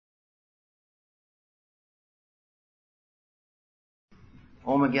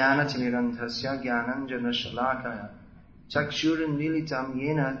Om Jnana Timirandhasya Jnananjana Shalakaya Chakshurunmilitam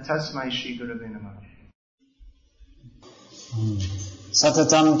Yena Tasmai Shri Gurave Namaha.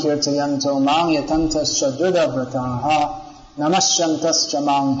 Satatam kirtayanto mang yatantascha dudavrataha namashyantascha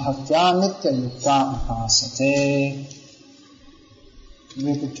mang bhaktya nitya yukta upasate.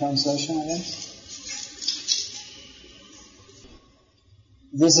 Read the translation again.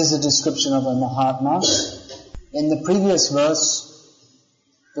 This is a description of a Mahatma. In the previous verse,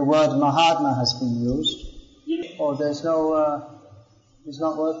 the word Mahatma has been used. Oh, there's no, it's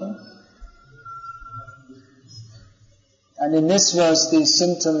not working? And in this verse, the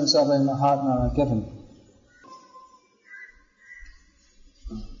symptoms of a Mahatma are given.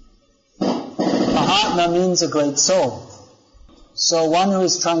 Mahatma means a great soul. So one who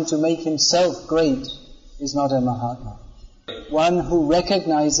is trying to make himself great is not a Mahatma. One who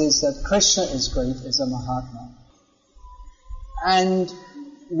recognizes that Krishna is great is a Mahatma. And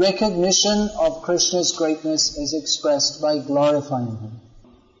recognition of Krishna's greatness is expressed by glorifying him.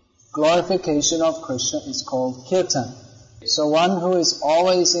 Glorification of Krishna is called kirtan. So one who is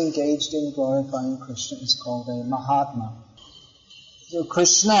always engaged in glorifying Krishna is called a Mahatma. So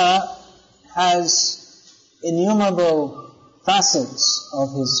Krishna has innumerable facets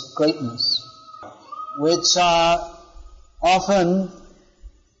of his greatness, which are often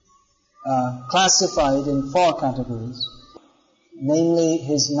classified in 4 categories, namely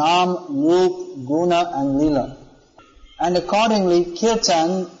his Nam, Roop, Guna and Lila. And accordingly,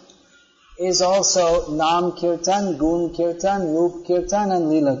 Kirtan is also Nam Kirtan, Gun Kirtan, Roop Kirtan and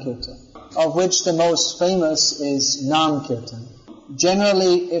Lila Kirtan, of which the most famous is Nam Kirtan.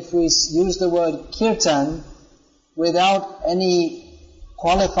 Generally, if we use the word Kirtan without any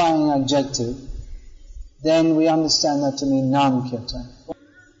qualifying adjective, then we understand that to mean Nam Kirtan.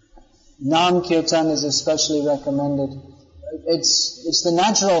 Nam Kirtan is especially recommended. It's the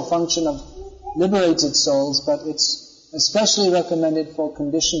natural function of liberated souls, but it's especially recommended for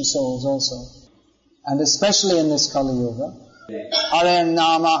conditioned souls also. And especially in this Kali Yuga. Hare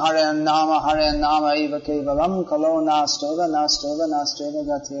Nama, Hare Nama, Hare Nama eva kevalam kalo nasteva, nasteva, nasteva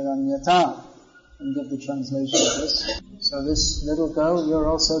gatiranyata. And give the translation of this. So this little girl, you're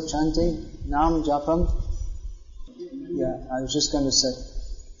also chanting Nam Japam. Yeah, I was just going to say,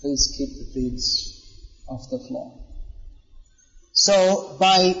 please keep the beads off the floor. So,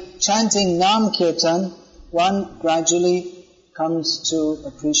 by chanting Nam Kirtan, one gradually comes to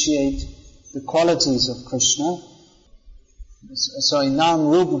appreciate the qualities of Krishna. Nam,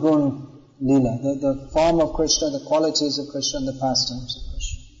 Rup, Gun, Lila, the form of Krishna, the qualities of Krishna, and the pastimes of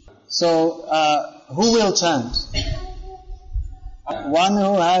Krishna. So, who will chant? One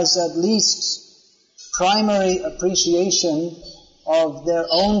who has at least primary appreciation of their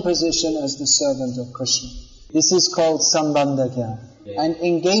own position as the servant of Krishna. This is called Sambandha Gyan. And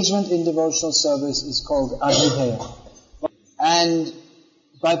engagement in devotional service is called Adhidheya. And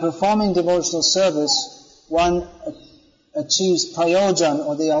by performing devotional service, one achieves prayojan,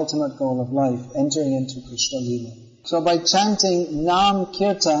 or the ultimate goal of life, entering into Krishna Lila. So by chanting Nam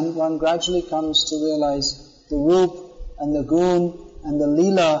Kirtan, one gradually comes to realize the Rup and the Gun and the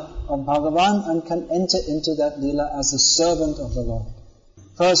Lila of Bhagavan and can enter into that Lila as a servant of the Lord.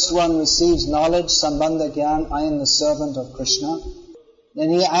 First one receives knowledge, Sambandha Gyan, I am the servant of Krishna. Then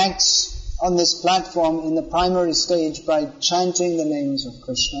he acts on this platform in the primary stage by chanting the names of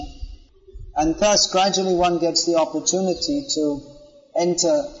Krishna. And thus gradually one gets the opportunity to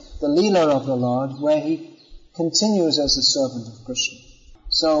enter the Leela of the Lord, where he continues as a servant of Krishna.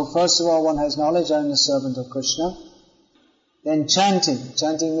 So first of all one has knowledge, I am the servant of Krishna. Then chanting.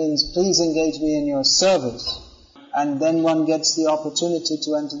 Chanting means please engage me in your service. And then one gets the opportunity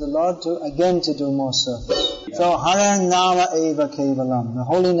to enter the Lord to do more service. Yeah. So Hare Nama Eva Kevalam. The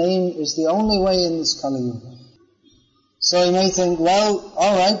holy name is the only way in this Kali Yuga. So you may think, well,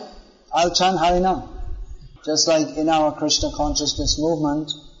 alright, I'll chant Hare Nam. Just like in our Krishna consciousness movement,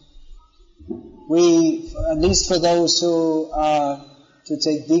 we, at least for those who are to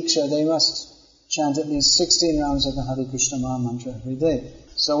take Diksha, they must chant at least 16 rounds of the Hare Krishna Maha Mantra every day.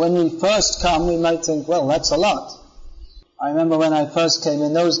 So when we first come, we might think, well, that's a lot. I remember when I first came,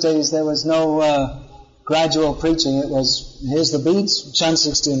 in those days there was no gradual preaching. It was, here's the beads, chant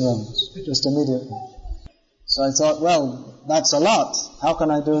 16 rounds, just immediately. So I thought, well, that's a lot. How can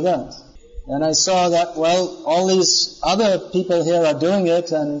I do that? And I saw that, well, all these other people here are doing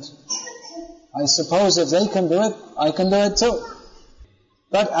it, and I suppose if they can do it, I can do it too.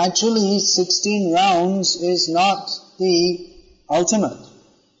 But actually, 16 rounds is not the ultimate.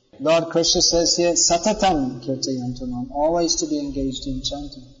 Lord Krishna says here, Satatam Kirtayantamam, always to be engaged in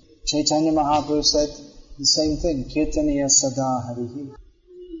chanting. Chaitanya Mahaprabhu said the same thing, Kirtaniya Sada Harihi.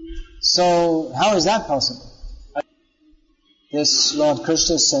 So, how is that possible? This Lord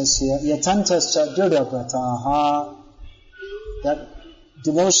Krishna says here, yatantascha dridhavrataha, that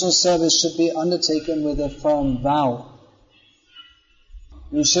devotional service should be undertaken with a firm vow.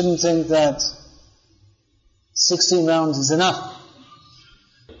 You shouldn't think that 16 rounds is enough.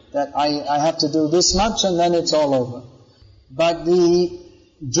 That I have to do this much and then it's all over. But the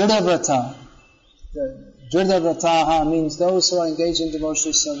dridhavrata, the dridhavrataha means those who are engaged in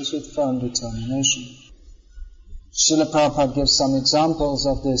devotional service with firm determination. Srila Prabhupada gives some examples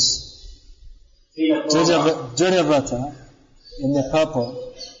of this dridhavrata in the purport.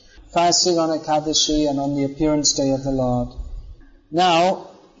 Fasting on Ekadashi and on the appearance day of the Lord. Now,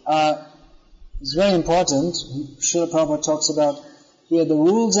 it's very important, Srila Prabhupada talks about here, the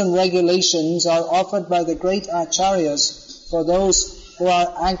rules and regulations are offered by the great acharyas for those who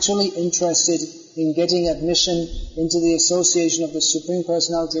are actually interested in getting admission into the association of the Supreme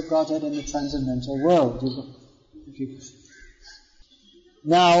Personality of Godhead in the transcendental world.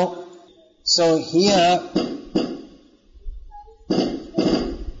 Now, so here,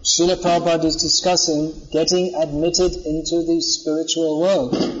 Srila Prabhupada is discussing getting admitted into the spiritual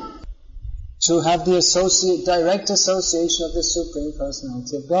world, to have the direct association of the Supreme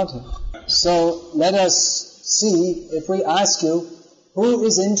Personality of Godhead. So let us see, if we ask you, who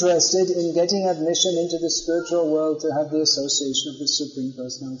is interested in getting admission into the spiritual world to have the association of the Supreme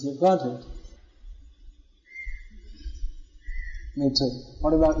Personality of Godhead? Me too.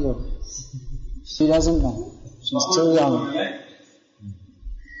 What about you? She doesn't know. She's too young.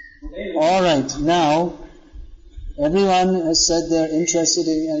 Alright, now, everyone has said they're interested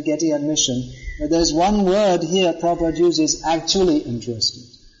in getting admission. But there's one word here Prabhupada uses, actually interested.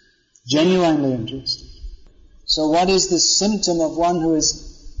 Genuinely interested. So what is the symptom of one who is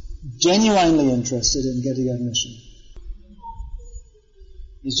genuinely interested in getting admission?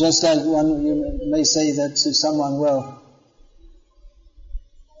 It's just like you may say that to someone, well,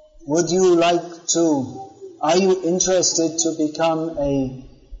 are you interested to become a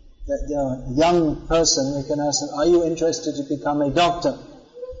young person, we can ask them, are you interested to become a doctor?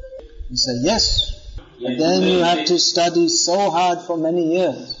 You say, yes. And then you have to study so hard for many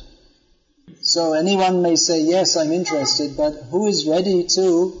years. So anyone may say, yes, I'm interested, but who is ready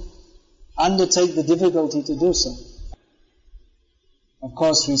to undertake the difficulty to do so? Of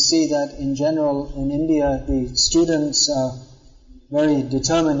course, we see that in general in India, the students are very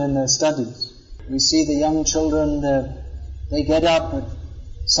determined in their studies. We see the young children, they get up,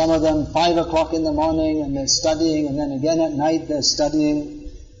 some of them 5 o'clock in the morning and they're studying, and then again at night they're studying,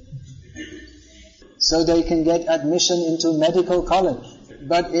 so they can get admission into medical college.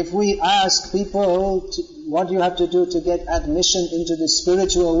 But if we ask people what you have to do to get admission into the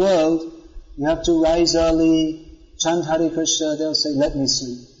spiritual world, you have to rise early, chant Hare Krishna, they'll say, let me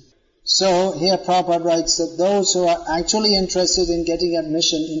sleep. So here Prabhupada writes that those who are actually interested in getting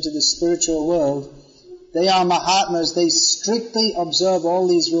admission into the spiritual world, they are Mahatmas, they strictly observe all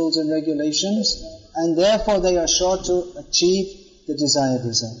these rules and regulations, and therefore they are sure to achieve the desired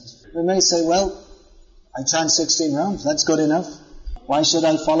result. We may say, well, I chant 16 rounds, that's good enough. Why should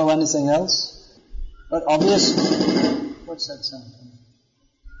I follow anything else? But obviously, what's that sound?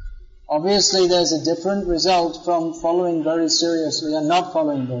 Obviously there's a different result from following very seriously and not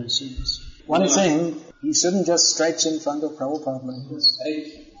following very seriously. One thing, you shouldn't just stretch in front of Prabhupada like this.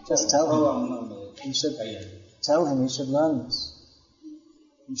 Just tell him. You should tell him he should learn this.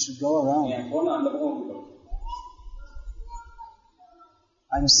 You should go around.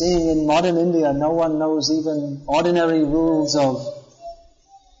 I'm seeing in modern India, no one knows even ordinary rules of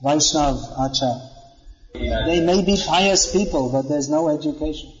Vaishnav Achar. They may be pious people, but there's no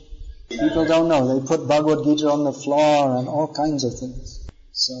education. People don't know. They put Bhagavad-gita on the floor and all kinds of things.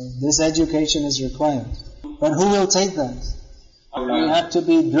 So this education is required. But who will take that? We have to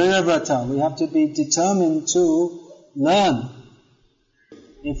be dridhavrata. We have to be determined to learn.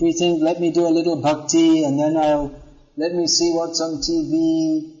 If we think, let me do a little bhakti and then let me see what's on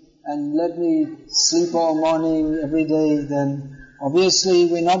TV and let me sleep all morning every day, then obviously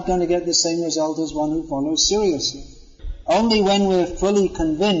we're not going to get the same result as one who follows seriously. Only when we're fully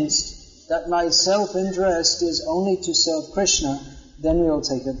convinced that my self-interest is only to serve Krishna, then we'll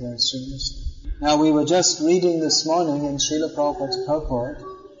take it very seriously. Now we were just reading this morning in Srila Prabhupada's purport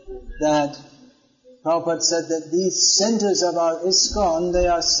that Prabhupada said that these centers of our ISKCON, they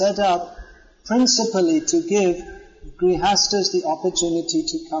are set up principally to give grihastas the opportunity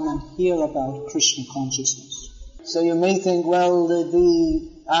to come and hear about Krishna consciousness. So you may think, well, the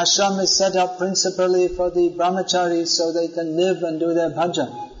ashram is set up principally for the brahmacharis so they can live and do their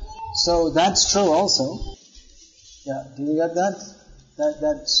bhajan. So that's true also. Yeah, do you get that?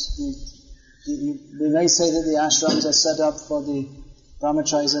 we may say that the ashrams are set up for the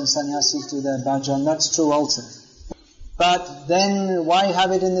brahmacharis and sannyasis to their bhajan. That's true also. But then why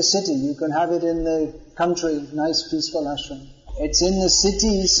have it in the city? You can have it in the country, nice peaceful ashram. It's in the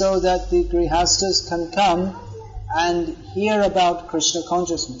city so that the grihastas can come and hear about Krishna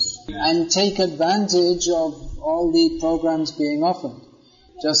consciousness and take advantage of all the programs being offered.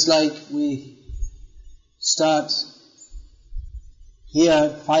 Just like we start here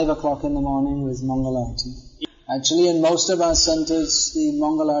at 5 o'clock in the morning with Mangalarti. Actually, in most of our centers, the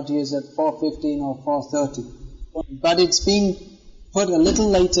Mangalarti is at 4:15 or 4:30. But it's being put a little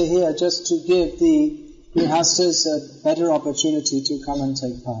later here just to give the grihastas a better opportunity to come and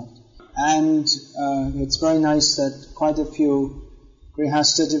take part. And it's very nice that quite a few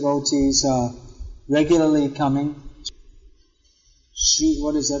grihasta devotees are regularly coming.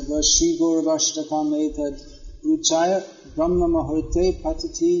 What is that verse? Shri Guru Vashtakam Etad Uchaya Brahma Mahurte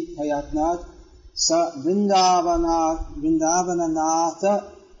Patiti Payatnat Sa Vrindavananatha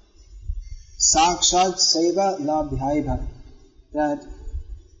Sakshat Seva Labhyaiva. That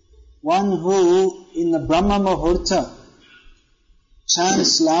one who in the Brahma Mahurta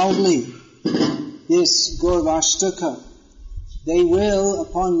chants loudly this Gaurvashtaka, they will,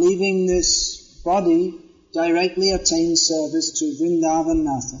 upon leaving this body, directly attain service to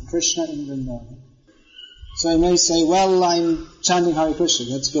Vrindavanatha, Krishna in Vrindavan. So you may say, well, I'm chanting Hare Krishna,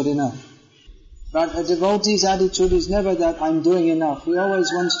 that's good enough. But a devotee's attitude is never that I'm doing enough. He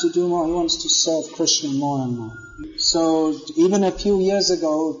always wants to do more, he wants to serve Krishna more and more. So even a few years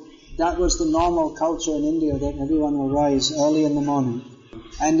ago, that was the normal culture in India, that everyone will rise early in the morning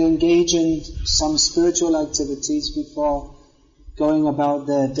and engage in some spiritual activities before going about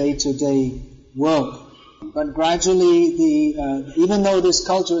their day-to-day work. But gradually, even though this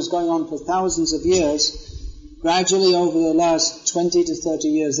culture is going on for thousands of years, gradually over the last 20 to 30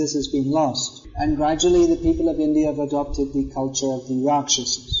 years this has been lost. And gradually the people of India have adopted the culture of the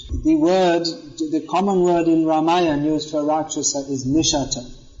Rakshasas. The common word in Ramayana used for Rakshasa is Nishata.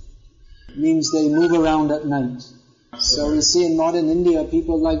 It means they move around at night. So we see in modern India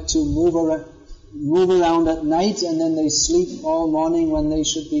people like to move around at night and then they sleep all morning when they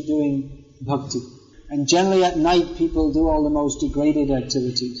should be doing bhakti. And generally at night people do all the most degraded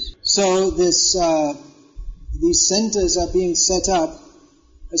activities. So these centers are being set up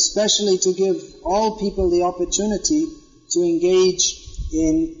especially to give all people the opportunity to engage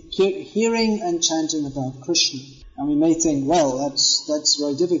in hearing and chanting about Krishna. And we may think, well, that's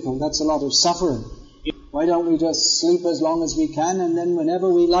very difficult, that's a lot of suffering. Why don't we just sleep as long as we can and then whenever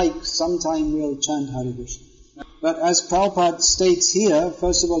we like, sometime we'll chant Hare Krishna. But as Prabhupada states here,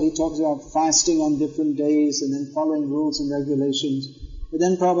 first of all he talks about fasting on different days and then following rules and regulations. But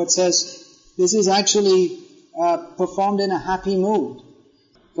then Prabhupada says, this is actually performed in a happy mood.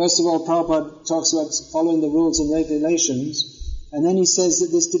 First of all, Prabhupada talks about following the rules and regulations, and then he says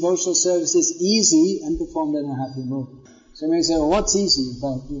that this devotional service is easy and performed in a happy mood. So you may say, well, what's easy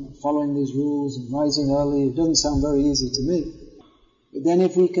about following these rules and rising early? It doesn't sound very easy to me. But then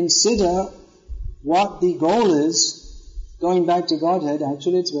if we consider what the goal is, going back to Godhead,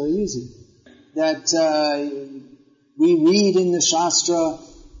 actually it's very easy. That we read in the Shastra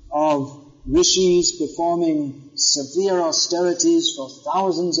of rishis performing severe austerities for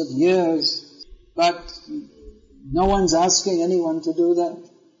thousands of years, but no one's asking anyone to do that.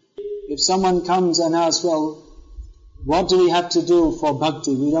 If someone comes and asks, well, what do we have to do for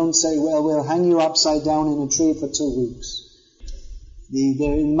bhakti? We don't say, well, we'll hang you upside down in a tree for 2 weeks.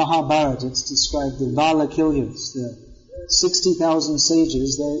 In Mahabharata it's described the Valakilyas, the 60,000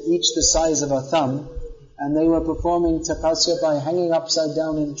 sages, they're each the size of a thumb, and they were performing tapasya by hanging upside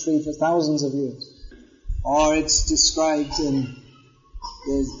down in a tree for thousands of years. Or it's described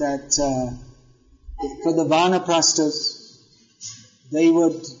that for the Vanaprasthas,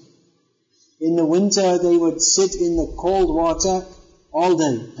 in the winter they would sit in the cold water all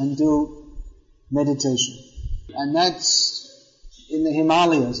day and do meditation. And that's in the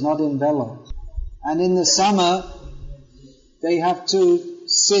Himalayas, not in Vellore. And in the summer, they have to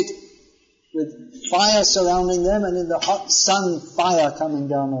sit with fire surrounding them and in the hot sun, fire coming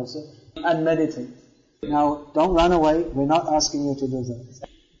down also, and meditate. Now, don't run away, we're not asking you to do that.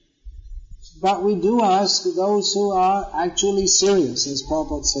 But we do ask those who are actually serious, as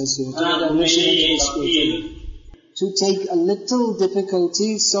Prabhupada says here, to take a little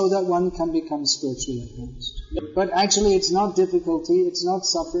difficulty so that one can become spiritually advanced. But actually it's not difficulty, it's not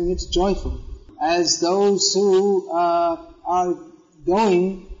suffering, it's joyful. As those who are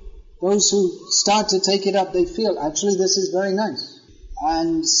going, those who start to take it up, they feel, actually this is very nice.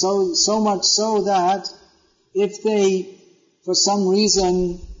 And so much so that if they for some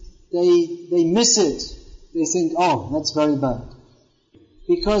reason they miss it. They think, oh, that's very bad.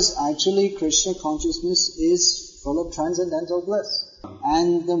 Because actually Krishna consciousness is full of transcendental bliss.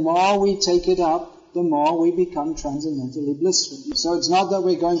 And the more we take it up, the more we become transcendentally blissful. So it's not that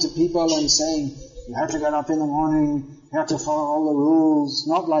we're going to people and saying, you have to get up in the morning, you have to follow all the rules,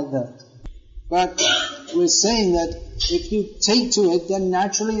 not like that. But we're saying that if you take to it, then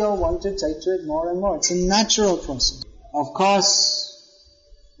naturally you'll want to take to it more and more. It's a natural process. Of course,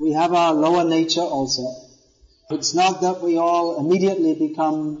 we have our lower nature also. It's not that we all immediately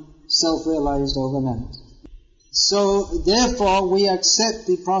become self-realized overnight. So therefore we accept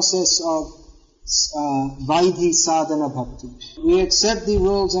the process of Vaidhi sadhana bhakti. We accept the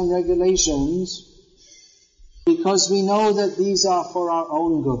rules and regulations because we know that these are for our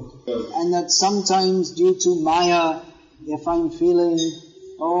own good. And that sometimes due to maya, if I'm feeling,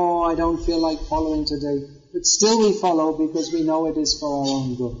 oh, I don't feel like following today, but still we follow because we know it is for our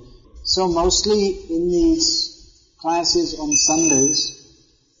own good. So mostly in these classes on Sundays,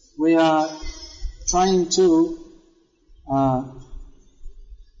 we are trying to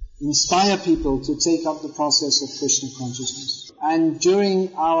inspire people to take up the process of Krishna consciousness. And during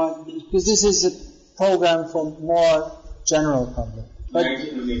because this is a program for more general public, but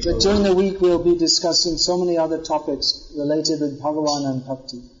during the week we'll be discussing so many other topics related with Bhagavan and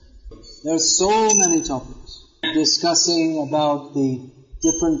Bhakti. There are so many topics discussing about the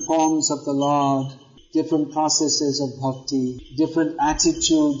different forms of the Lord, different processes of bhakti, different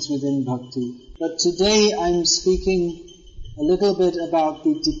attitudes within bhakti. But today I'm speaking a little bit about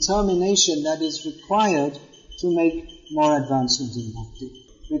the determination that is required to make more advancement in bhakti.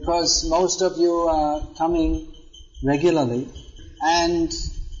 Because most of you are coming regularly and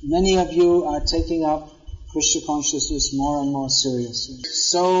many of you are taking up Krishna consciousness more and more seriously.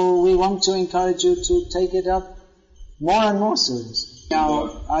 So we want to encourage you to take it up more and more seriously.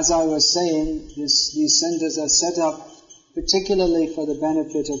 Now, as I was saying, these centers are set up particularly for the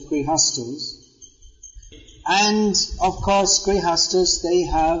benefit of grihastas. And, of course, grihastas, they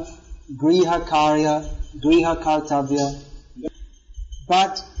have griha karya, griha kartavya.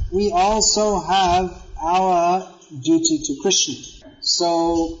 But we also have our duty to Krishna.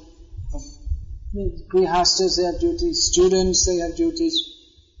 So, grihastas, they have duties. Students, they have duties.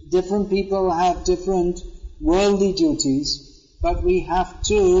 Different people have different worldly duties. But we have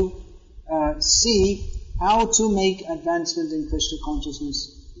to see how to make advancement in Krishna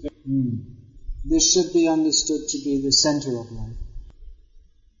consciousness. This should be understood to be the center of life.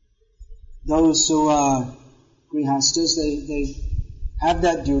 Those who are grihastas, they have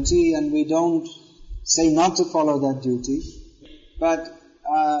that duty, and we don't say not to follow that duty. But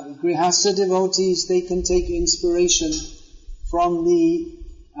grihasta devotees, they can take inspiration from the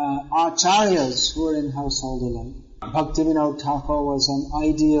acharyas who are in household life. Bhaktivinoda Thakur was an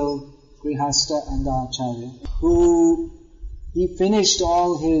ideal grihasta and acharya who he finished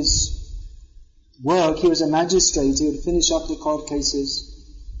all his work. He was a magistrate. He would finish up the court cases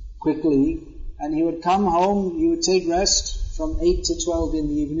quickly and he would come home, he would take rest from 8 to 12 in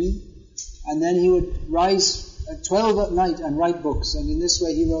the evening, and then he would rise at 12 at night and write books. And in this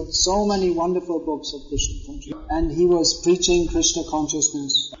way he wrote so many wonderful books of Krishna consciousness. And he was preaching Krishna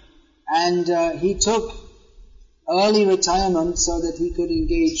consciousness. And he took early retirement so that he could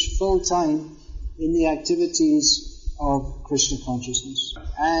engage full time in the activities of Krishna consciousness.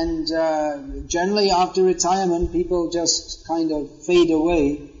 And generally after retirement people just kind of fade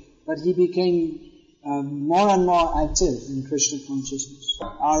away, but he became more and more active in Krishna consciousness.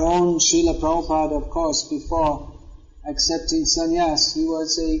 Our own Srila Prabhupada, of course, before accepting sannyas, he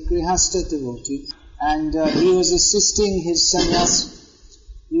was a grihasta devotee, and he was assisting his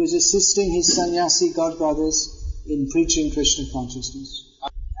sannyasi godbrothers in preaching Krishna consciousness.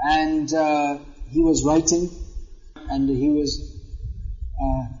 And he was writing, and he was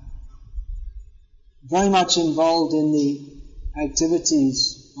very much involved in the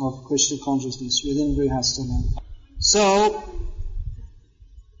activities of Krishna consciousness within Grihastha life. So,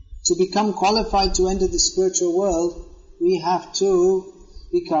 to become qualified to enter the spiritual world, we have to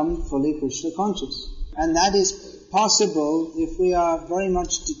become fully Krishna conscious. And that is possible if we are very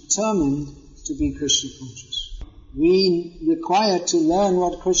much determined to be Krishna conscious. We require to learn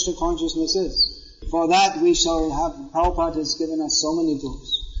what Krishna consciousness is. For that we shall have, Prabhupada has given us so many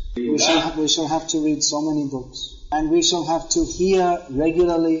books. We shall have to read so many books. And we shall have to hear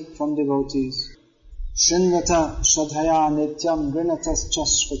regularly from devotees. Shrinvata shadhaya nityam grinatas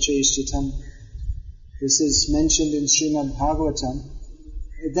chasvacheshtitam. This is mentioned in Srimad Bhagavatam.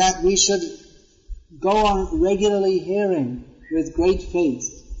 That we should go on regularly hearing with great faith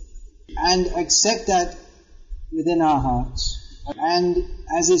and accept that within our hearts. And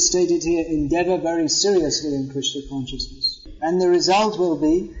as is stated here, endeavor very seriously in Krishna consciousness. And the result will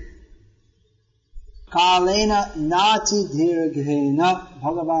be Kalena nati dirghena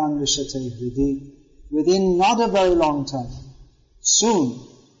bhagavan vishate vidhi. Within not a very long time, soon,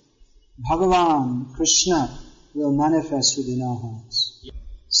 Bhagavan, Krishna, will manifest within our hearts.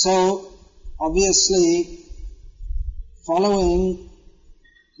 So, obviously, following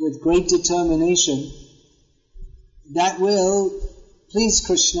with great determination, that will please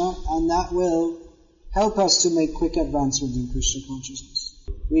Krishna and that will help us to make quick advancement in Krishna consciousness.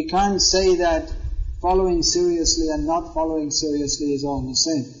 We can't say that following seriously and not following seriously is all the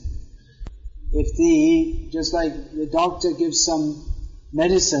same. Just like the doctor gives some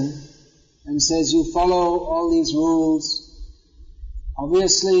medicine and says you follow all these rules,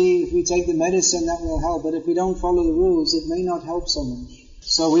 obviously if we take the medicine that will help, but if we don't follow the rules it may not help so much.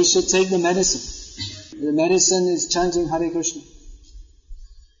 So we should take the medicine. The medicine is chanting Hare Krishna.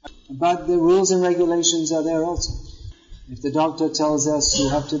 But the rules and regulations are there also. If the doctor tells us you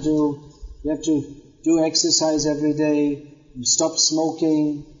have to do exercise every day, and stop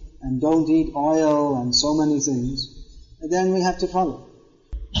smoking, and don't eat oil, and so many things, then we have to follow.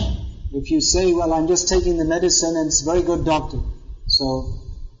 If you say, well, I'm just taking the medicine and it's a very good doctor, so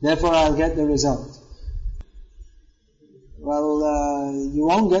therefore I'll get the result. Well, you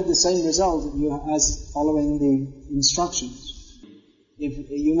won't get the same result as following the instructions.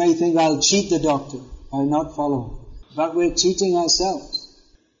 If you may think, I'll cheat the doctor by not following, but we're cheating ourselves.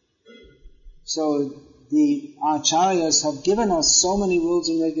 So the acharyas have given us so many rules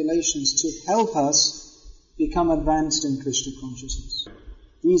and regulations to help us become advanced in Krishna consciousness.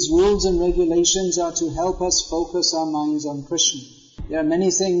 These rules and regulations are to help us focus our minds on Krishna. There are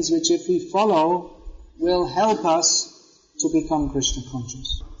many things which if we follow will help us to become Krishna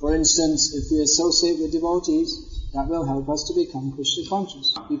conscious. For instance, if we associate with devotees, that will help us to become Krishna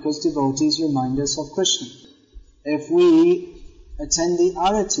conscious, because devotees remind us of Krishna. If we attend the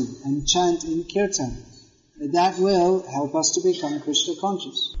arati and chant in kirtan, that will help us to become Krishna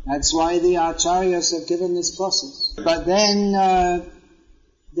conscious. That's why the acharyas have given this process. But then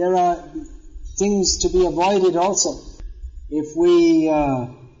there are things to be avoided also. If we're,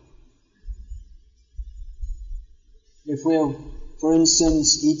 for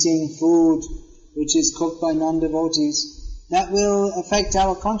instance, eating food which is cooked by non-devotees, that will affect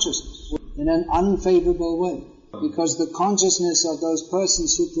our consciousness in an unfavorable way, because the consciousness of those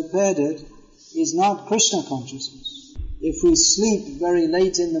persons who prepared it is not Krishna consciousness. If we sleep very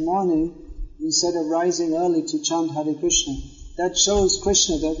late in the morning instead of rising early to chant Hare Krishna, that shows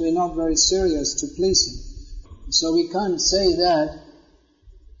Krishna that we're not very serious to please Him. So we can't say that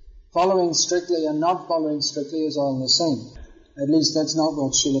following strictly and not following strictly is all the same. At least that's not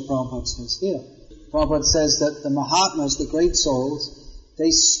what Srila Prabhupada says here. Prabhupada says that the Mahatmas, the great souls,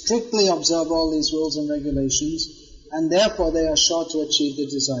 they strictly observe all these rules and regulations, and therefore they are sure to achieve the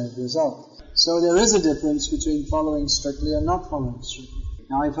desired result. So there is a difference between following strictly and not following strictly.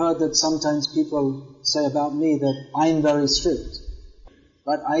 Now I've heard that sometimes people say about me that I'm very strict.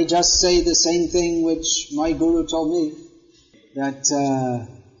 But I just say the same thing which my guru told me, that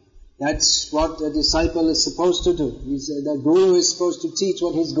that's what a disciple is supposed to do. The guru is supposed to teach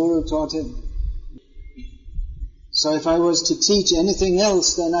what his guru taught him. So if I was to teach anything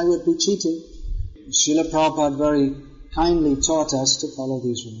else, then I would be cheating. Srila Prabhupada very kindly taught us to follow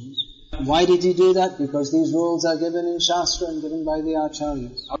these rules. Why did he do that? Because these rules are given in Shastra and given by the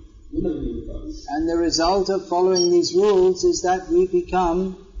acharyas. And the result of following these rules is that we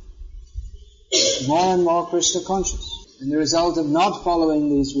become more and more Krishna conscious. And the result of not following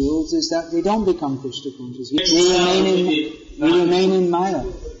these rules is that we don't become Krishna conscious. We remain in Maya.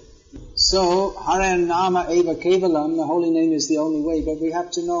 So, Hare Nama Eva Kevalam, the holy name is the only way, but we have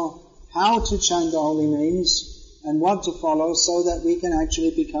to know how to chant the holy names and what to follow so that we can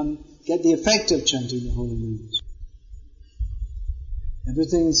actually get the effect of chanting the holy names.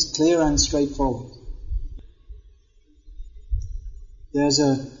 Everything's clear and straightforward. There's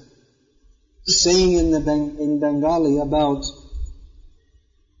a saying in Bengali about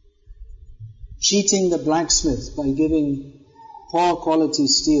cheating the blacksmith by giving poor quality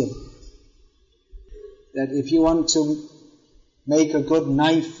steel. That if you want to make a good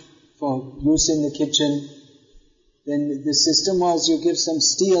knife for use in the kitchen, then the system was you give some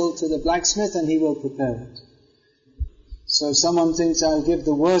steel to the blacksmith and he will prepare it. So if someone thinks, I'll give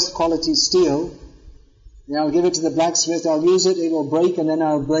the worst quality steel, then I'll give it to the blacksmith, I'll use it, it will break, and then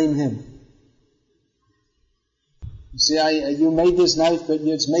I'll blame him. You see, you made this knife, but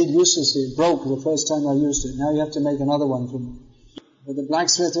it's made uselessly. It broke the first time I used it. Now you have to make another one for me. But the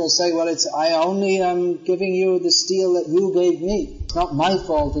blacksmith will say, well, I only am giving you the steel that you gave me. It's not my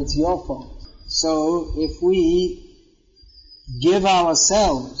fault, it's your fault. So if we give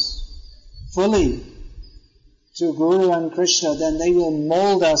ourselves fully to Guru and Krishna, then they will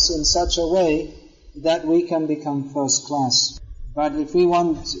mold us in such a way that we can become first class. But if we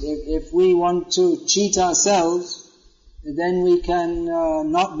want to cheat ourselves, then we can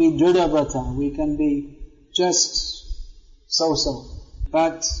not be Dridhavrata. We can be just so-so.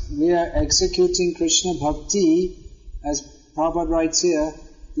 But we are executing Krishna Bhakti, as Prabhupada writes here,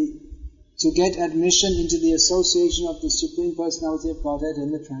 to get admission into the association of the Supreme Personality of Godhead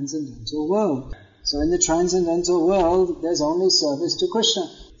in the transcendental world. So in the transcendental world, there's only service to Krishna.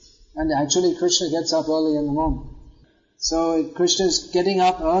 And actually Krishna gets up early in the morning. So if Krishna's getting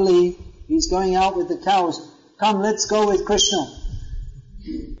up early, he's going out with the cows. Come, let's go with Krishna.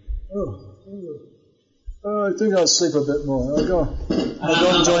 I think I'll sleep a bit more. I'll go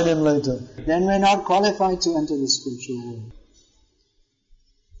and join him later. Then we're not qualified to enter the spiritual world.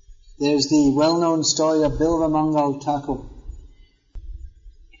 There's the well-known story of Bilva Mangal Thakur.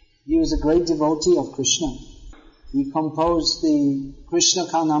 He was a great devotee of Krishna. He composed the Krishna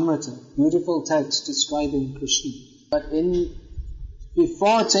Kanamrita, beautiful text describing Krishna. But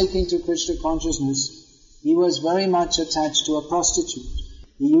before taking to Krishna consciousness, he was very much attached to a prostitute.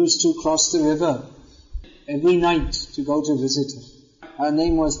 He used to cross the river every night to go to visit her. Her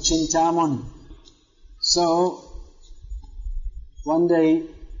name was Chintamani. So, one day,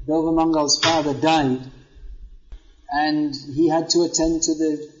 Bilva Mangal's father died, and he had to attend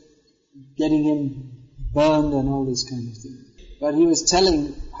to getting him burned and all this kind of thing. But he was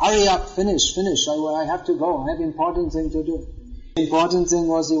telling, hurry up, finish, I have to go, I have important thing to do. The important thing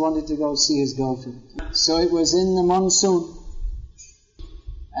was he wanted to go see his girlfriend. So it was in the monsoon,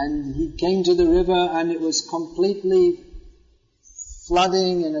 and he came to the river and it was completely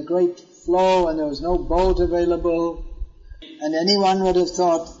flooding in a great flow and there was no boat available, and anyone would have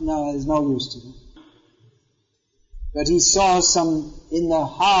thought, no, there's no use to it. But he saw in the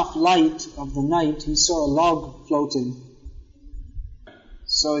half light of the night, he saw a log floating.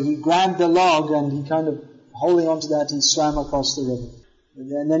 So he grabbed the log and he kind of, holding onto that, he swam across the river.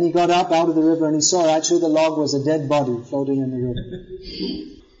 And then he got up out of the river and he saw actually the log was a dead body floating in the river.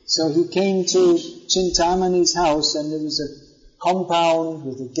 So he came to Chintamani's house, and there was a compound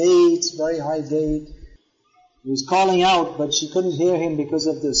with a gate, very high gate. He was calling out, but she couldn't hear him because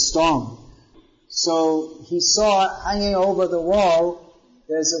of the storm. So he saw hanging over the wall,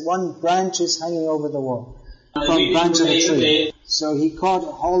 one branch is hanging over the wall, from branch of a tree. So he caught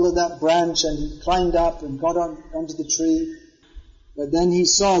hold of that branch and he climbed up and got onto the tree. But then he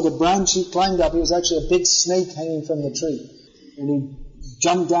saw the branch he climbed up, it was actually a big snake hanging from the tree. And he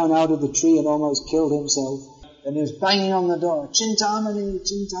jumped down out of the tree and almost killed himself. And he was banging on the door, Chintamani,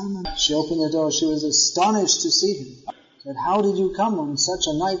 Chintamani. She opened the door, she was astonished to see him. Said, how did you come on such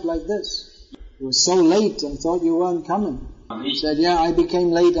a night like this? It was so late, I thought you weren't coming. He said, yeah, I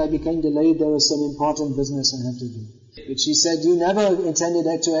became late, I became delayed, there was some important business I had to do. But she said, you never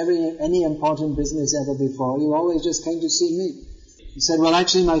attended to any important business ever before, you always just came to see me. He said, well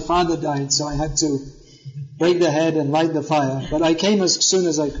actually my father died, so I had to break the head and light the fire, but I came as soon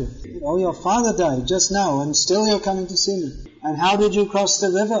as I could. Oh, your father died just now, and still you're coming to see me. And how did you cross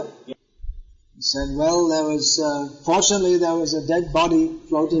the river? He said, well, fortunately there was a dead body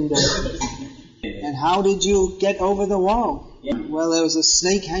floating there. And how did you get over the wall? Well, there was a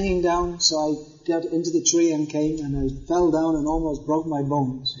snake hanging down, so I got into the tree and came, and I fell down and almost broke my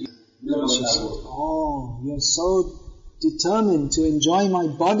bones. She said, oh, you're so determined to enjoy my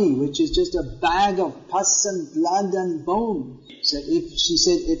body, which is just a bag of pus and blood and bone. She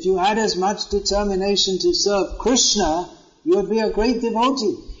said, if you had as much determination to serve Krishna, you would be a great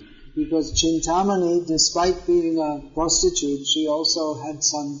devotee. Because Chintamani, despite being a prostitute, she also had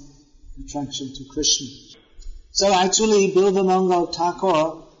some attraction to Krishna. So actually, Bilva Mangal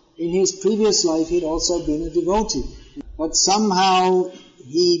Thakur, in his previous life, he'd also been a devotee. But somehow,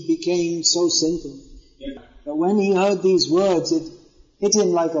 he became so sinful. But when he heard these words, it hit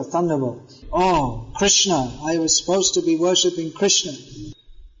him like a thunderbolt. Oh, Krishna, I was supposed to be worshipping Krishna.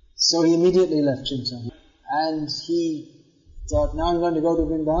 So he immediately left Chintamani. And he thought, now I'm going to go to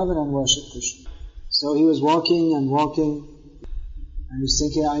Vrindavan and worship Krishna. So he was walking, and he was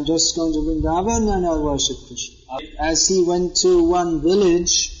thinking, I'm just going to Vrindavan and I'll worship Krishna. As he went to one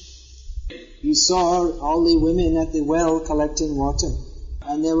village, he saw all the women at the well collecting water.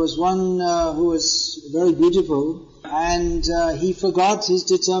 And there was one who was very beautiful, and he forgot his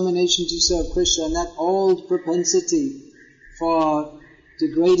determination to serve Krishna, and that old propensity for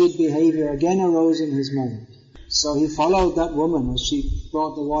degraded behavior again arose in his mind. So he followed that woman as she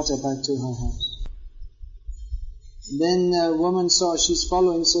brought the water back to her house. Then a woman saw she's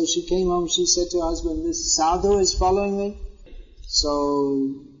following, so she came home, she said to her husband, this sadhu is following me.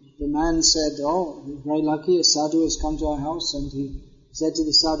 So the man said, oh, you're very lucky, a sadhu has come to our house. And he said to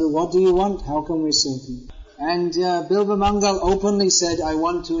the sadhu, what do you want? How can we serve you? And Bilva Mangal openly said, I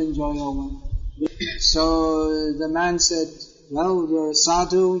want to enjoy your wine. So the man said, well, you're a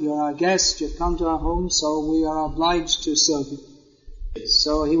sadhu, you're our guest, you've come to our home, so we are obliged to serve you.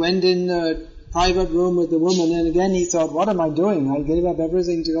 So he went in a private room with the woman, and again he thought, what am I doing? I gave up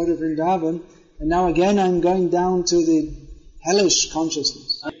everything to go to Vrindavan, and now again I'm going down to the hellish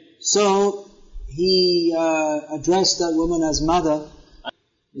consciousness. So he addressed that woman as mother.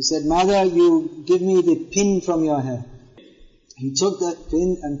 He said, Mother, you give me the pin from your hair. He took that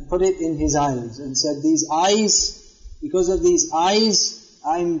pin and put it in his eyes and said, these eyes, because of these eyes,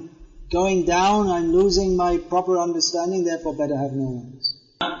 I'm going down, I'm losing my proper understanding, therefore better have no eyes.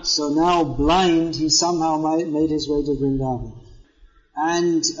 So now blind, he somehow made his way to Vrindavan.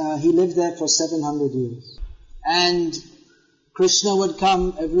 And he lived there for 700 years. And Krishna would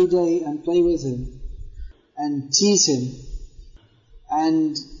come every day and play with him and tease him.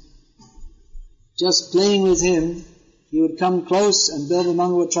 And just playing with him, he would come close and Bilva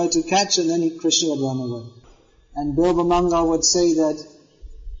Mangal would try to catch, and then Krishna would run away. And Bilva Mangal would say that,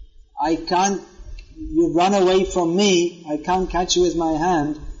 you run away from me, I can't catch you with my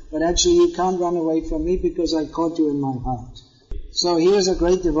hand, but actually you can't run away from me because I caught you in my heart. So he was a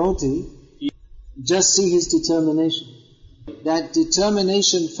great devotee. Just see his determination. That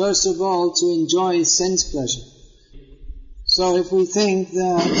determination, first of all, to enjoy sense pleasure. So if we think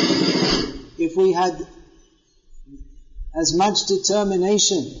that if we had as much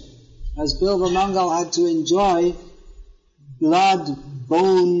determination as Bilva Mangal had to enjoy blood,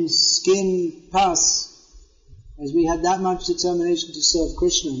 bones, skin, pus, as we had that much determination to serve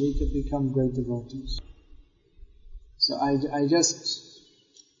Krishna, we could become great devotees. So I just,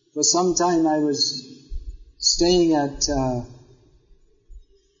 for some time I was staying at,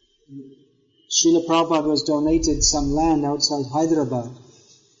 Srila Prabhupada was donated some land outside Hyderabad.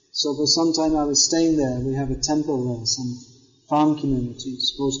 So for some time I was staying there. We have a temple there, some farm community,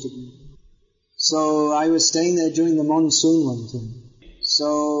 supposed to be. So I was staying there during the monsoon one time.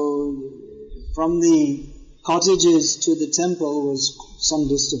 So from the cottages to the temple was some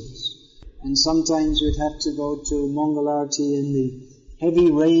distance. And sometimes we'd have to go to Mangalarti in the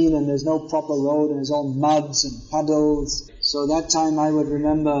heavy rain and there's no proper road and there's all muds and puddles. So that time I would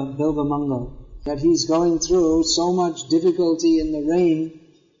remember Bilva Mangal, that he's going through so much difficulty in the rain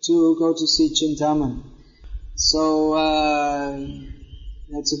to go to see Chintaman. So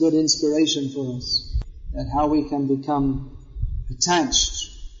that's a good inspiration for us, that how we can become attached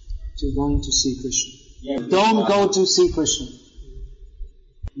to going to see Krishna. Yeah, don't go to see Krishna.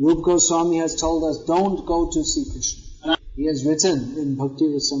 Rupa Goswami has told us, don't go to see Krishna. He has written in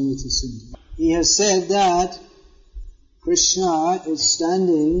Bhakti-rasamrita Sindhu. He has said that Krishna is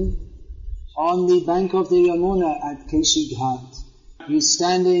standing on the bank of the Yamuna at Keshi Ghat. He's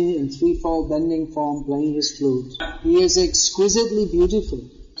standing in threefold bending form playing his flute. He is exquisitely beautiful.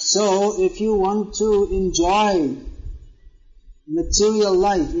 So if you want to enjoy material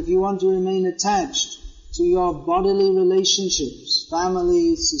life, if you want to remain attached to your bodily relationships,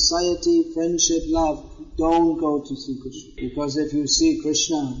 family, society, friendship, love, don't go to see Krishna. Because if you see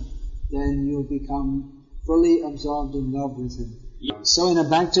Krishna, then you become fully absorbed in love with him. So in a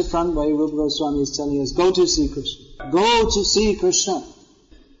back to front way, Rupa Goswami is telling us, go to see Krishna. Go to see Krishna.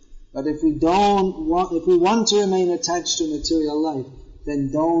 But if we want to remain attached to material life,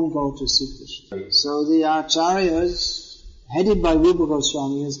 then don't go to see Krishna. So the Acharyas, headed by Rupa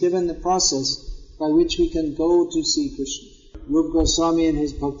Goswami, has given the process by which we can go to see Krishna. Rupa Goswami in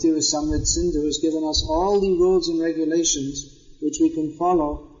his Bhakti-rasamrita Sindhu has given us all the rules and regulations which we can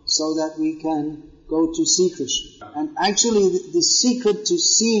follow so that we can go to see Krishna. And actually the secret to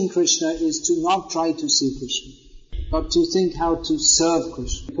seeing Krishna is to not try to see Krishna, but to think how to serve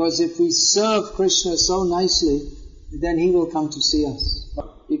Krishna. Because if we serve Krishna so nicely, then he will come to see us.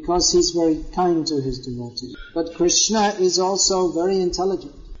 Because he's very kind to his devotees. But Krishna is also very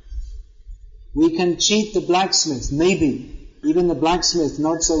intelligent. We can cheat the blacksmith, maybe. Even the blacksmith,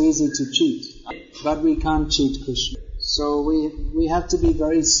 not so easy to cheat. But we can't cheat Krishna. So we have to be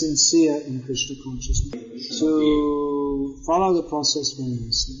very sincere in Krishna consciousness to follow the process very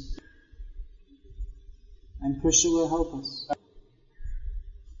nicely. And Krishna will help us.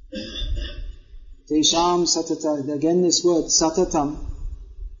 Tesham satata. Again this word, satatam,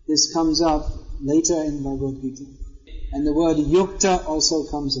 this comes up later in Bhagavad-gita. And the word yukta also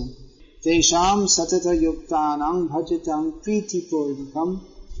comes up. Tesham satata yuktanam bhajitam priti purvakam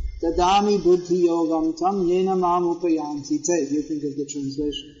dadami buddhi yogam tam yena mam upayanti te. You think of the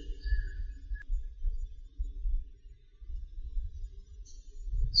translation.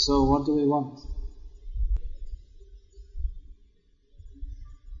 So what do we want?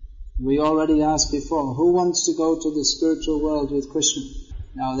 We already asked before, who wants to go to the spiritual world with Krishna?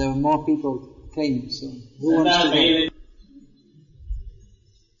 Now there were more people came, so who wants to go?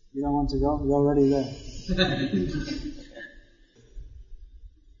 You don't want to go? You're already there.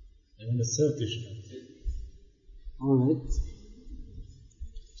 I want to serve Krishna. Alright.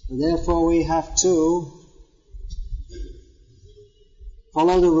 So therefore we have to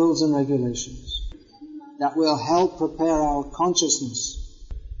follow the rules and regulations that will help prepare our consciousness.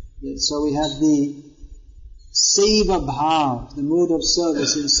 So we have the seva bhav, the mood of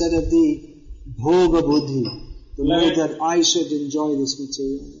service, instead of the bhoga buddhi, the mood that I should enjoy this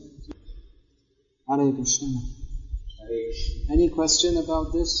material. Hare Krishna. Any question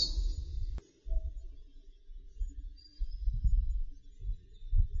about this?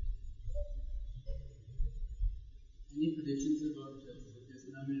 Any predictions about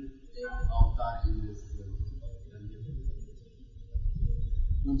Krishna will take avatar in this?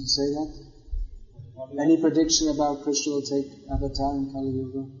 Want to say that? Any prediction about Krishna will take avatar in Kali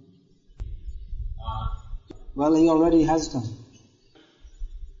Yuga? Well, he already has done.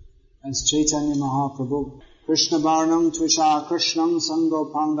 As Chaitanya Mahaprabhu. Krishna Varnam Tvisha Krishnam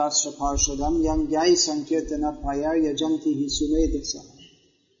Sango Pangastra Parshadam Yang Gyai Sankirtana Payar Yajanti Hisumedasa.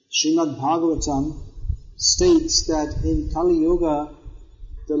 Srimad Bhagavatam states that in Kali Yuga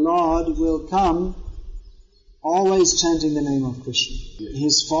the Lord will come always chanting the name of Krishna.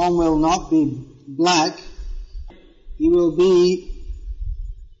 His form will not be black. He will be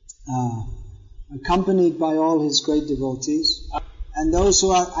accompanied by all his great devotees. And those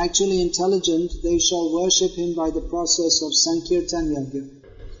who are actually intelligent, they shall worship him by the process of Sankirtan Yajna.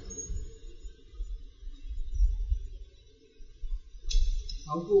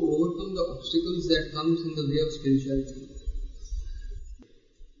 How to overcome the obstacles that comes in the way of spirituality?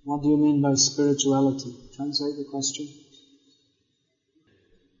 What do you mean by spirituality? Translate the question.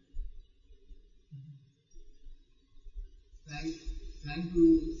 Trying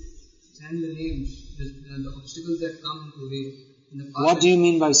to chant the names, the obstacles that come into the way. In the path. What do you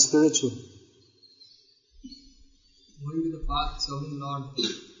mean by spiritual? Going to the path, serving Lord.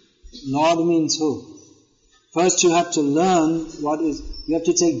 Lord means who? First you have to learn you have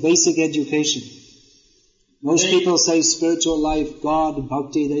to take basic education. Most people say spiritual life, God,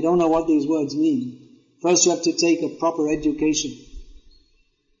 Bhakti, they don't know what these words mean. First you have to take a proper education.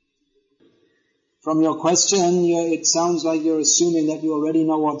 From your question, it sounds like you're assuming that you already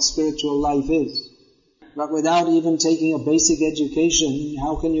know what spiritual life is. But without even taking a basic education,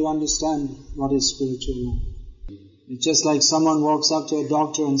 how can you understand what is spiritual life? It's just like someone walks up to a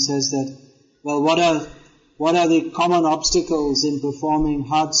doctor and says that, well, what are the common obstacles in performing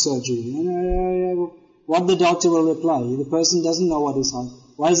heart surgery? What the doctor will reply, the person doesn't know what is heart.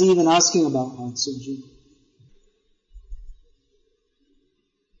 Why is he even asking about heart surgery?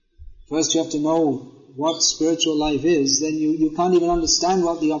 First you have to know what spiritual life is, then you can't even understand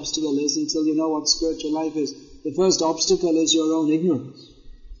what the obstacle is until you know what spiritual life is. The first obstacle is your own ignorance.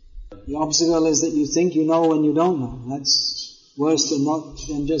 The obstacle is that you think you know when you don't know. That's worse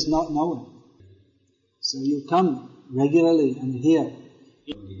than just not knowing. So you come regularly and hear.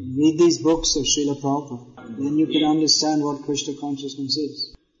 Read these books of Srila Prabhupada. Then you can understand what Krishna consciousness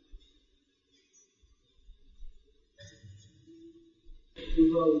is.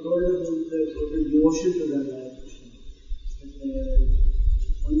 You told about the devotion to the Lord.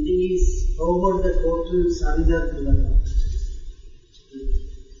 One thing is, how about the total surrender to the Lord?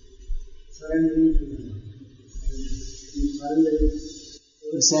 Surrendering to the Lord.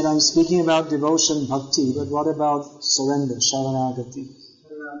 He said, I'm speaking about devotion, bhakti, but what about surrender, sharanagati?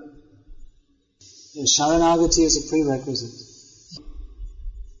 Yes, sharanagati is a prerequisite.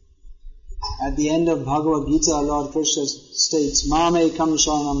 At the end of Bhagavad-gita, Lord Krishna states, Mame kam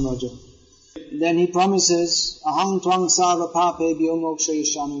sharanam raja. Then he promises, Aham tvang sarva pape bhyo moksha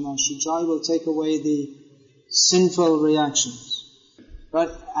yashami mashucha. I will take away the sinful reactions.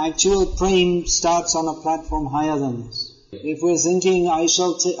 But actual prem starts on a platform higher than this. If we're thinking, I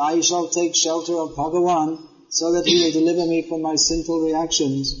shall take shelter of Bhagavan so that he will deliver me from my sinful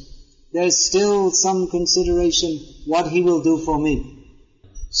reactions, there's still some consideration what he will do for me.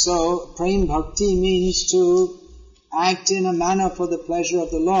 So, prem bhakti means to act in a manner for the pleasure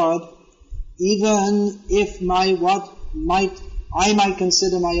of the Lord, even if I might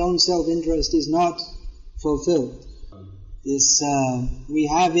consider my own self-interest is not fulfilled. We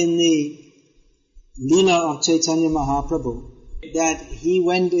have in the Leela of Chaitanya Mahaprabhu that he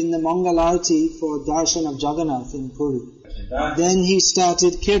went in the Mangalarti for darshan of Jagannath in Puri. Then he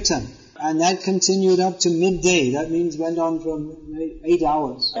started kirtan, and that continued up to midday. That means went on for 8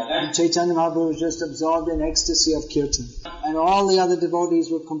 hours. And Chaitanya Mahaprabhu was just absorbed in ecstasy of kirtan. And all the other devotees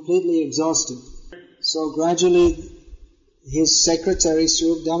were completely exhausted. So gradually his secretary,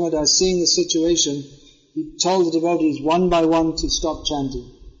 Swarup Damodar, seeing the situation, he told the devotees one by one to stop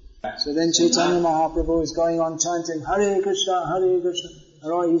chanting. So then Chaitanya Mahaprabhu is going on chanting, Hare Krishna, Hare Krishna.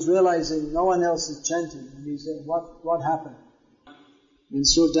 And he's realizing no one else is chanting. And he said, what happened? And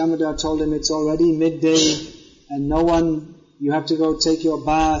Swarup Damodar told him, it's already midday and no one, you have to go take your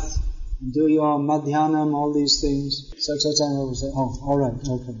bath and do your madhyanam, all these things. So Chaitanya Mahaprabhu said, oh, alright,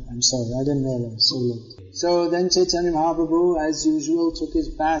 okay, I'm sorry, I didn't realize, so late. So then Chaitanya Mahaprabhu, as usual, took his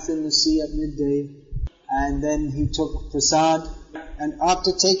bath in the sea at midday, and then he took prasad, and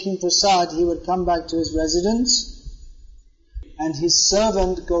after taking prasad, he would come back to his residence, and his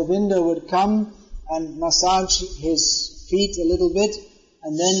servant Govinda would come and massage his feet a little bit,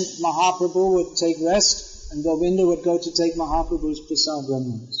 and then Mahaprabhu would take rest, and Govinda would go to take Mahaprabhu's prasad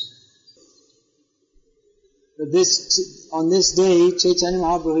remnants. But on this day, Chaitanya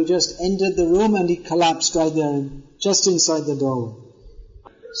Mahaprabhu just entered the room and he collapsed right there, just inside the doorway.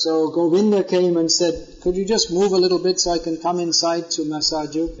 So Govinda came and said, could you just move a little bit so I can come inside to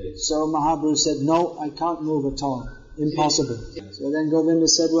massage you? So Mahaprabhu said, no, I can't move at all. Impossible. So then Govinda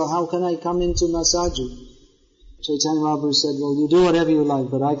said, well, how can I come in to massage you? Chaitanya Mahaprabhu said, well, you do whatever you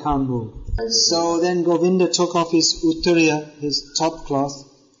like, but I can't move. So then Govinda took off his uttariya, his top cloth,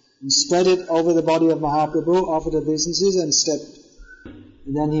 and spread it over the body of Mahaprabhu, offered obeisances and stepped.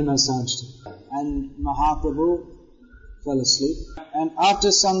 And then he massaged him. And Mahaprabhu fell asleep. And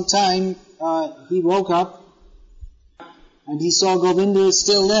after some time, he woke up and he saw Govinda is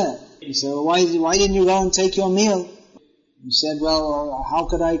still there. He said, well, why didn't you go and take your meal? He said, well, how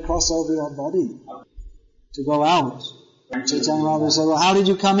could I cross over your body to go out? And Chaitanya Mahaprabhu said, well, how did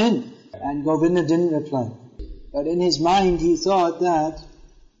you come in? And Govinda didn't reply. But in his mind he thought that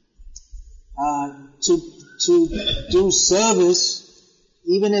to do service,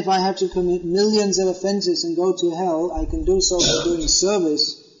 even if I have to commit millions of offenses and go to hell, I can do so for doing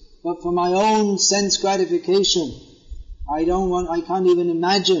service, but for my own sense gratification, I can't even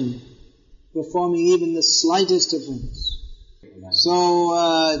imagine performing even the slightest offense.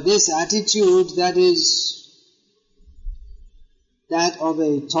 So this attitude that is that of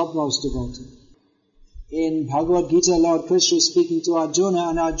a topmost devotee. In Bhagavad-gita, Lord Krishna is speaking to Arjuna,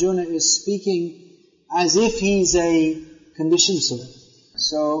 and Arjuna is speaking as if he's a conditioned soul.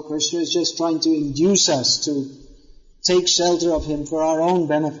 So Krishna is just trying to induce us to take shelter of him for our own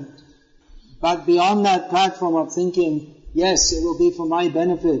benefit. But beyond that platform of thinking, yes, it will be for my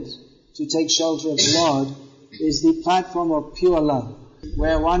benefit to take shelter of the Lord, is the platform of pure love,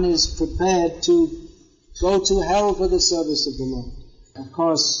 where one is prepared to go to hell for the service of the Lord. Of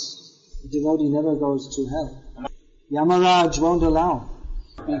course, the devotee never goes to hell. Yamaraj won't allow,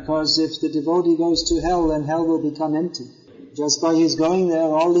 because if the devotee goes to hell, then hell will become empty. Just by his going there,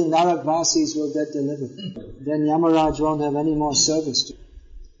 all the Narakvasis will get delivered. Then Yamaraj won't have any more service to him.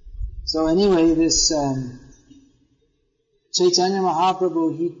 So anyway, this Chaitanya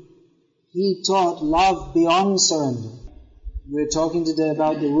Mahaprabhu, he taught love beyond surrender. We're talking today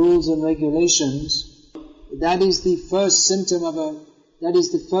about the rules and regulations. That is the first symptom that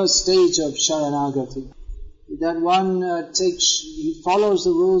is the first stage of Sharanagati. That one he follows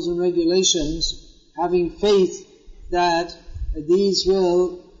the rules and regulations, having faith that these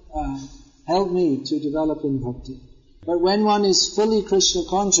will help me to develop in bhakti. But when one is fully Krishna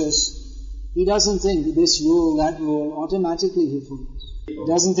conscious, he doesn't think this rule, that rule, automatically he follows. He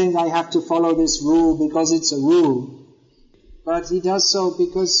doesn't think I have to follow this rule because it's a rule. But he does so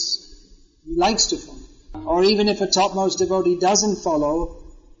because he likes to follow. Or even if a topmost devotee doesn't follow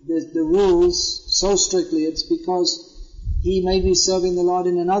the rules so strictly, it's because he may be serving the Lord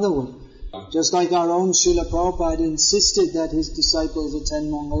in another way. Just like our own Srila Prabhupada insisted that his disciples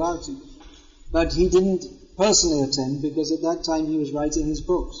attend Mangalarti. But he didn't personally attend because at that time he was writing his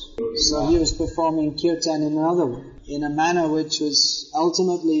books. So he was performing kirtan in another way, in a manner which was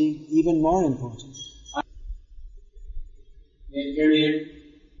ultimately even more important.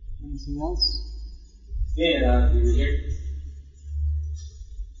 Anything else?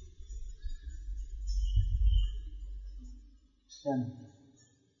 Then,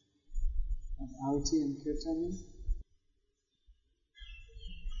 Arati and Kirtan.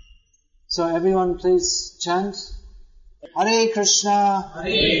 So everyone please chant Hare Krishna,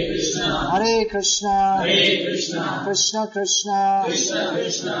 Hare Krishna, Hare Krishna, Hare Krishna, Krishna Krishna, Krishna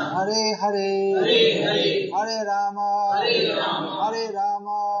Krishna, Hare Hare, Hare Hare, Hare Rama, Hare Rama, Hare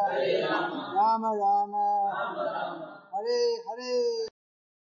Rama, Hare Rama, Rama Rama, Rama Rama,